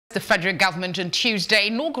The federal government on Tuesday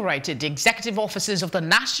inaugurated the executive offices of the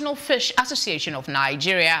National Fish Association of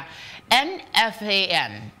Nigeria,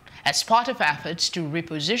 NFAN, as part of efforts to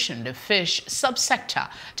reposition the fish subsector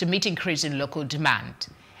to meet increasing local demand.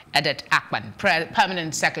 Edet Akpan,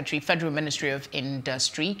 Permanent Secretary, Federal Ministry of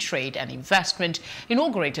Industry, Trade and Investment,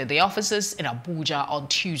 inaugurated the offices in Abuja on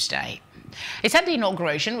Tuesday. He said the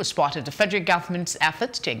inauguration was part of the federal government's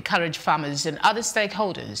effort to encourage farmers and other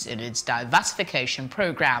stakeholders in its diversification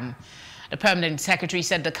program. The Permanent Secretary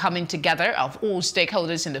said the coming together of all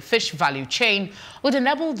stakeholders in the fish value chain would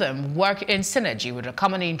enable them work in synergy with a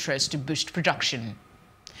common interest to boost production.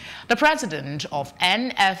 The President of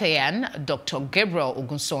NFAN, Dr. Gabriel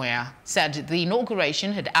Ogunsanya, said the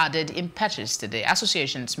inauguration had added impetus to the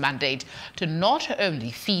association's mandate to not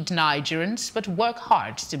only feed Nigerians but work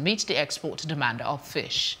hard to meet the export demand of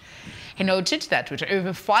fish. He noted that with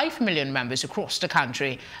over 5 million members across the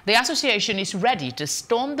country, the association is ready to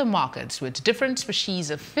storm the markets with different species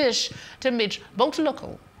of fish to meet both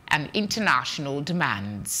local and international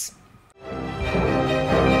demands.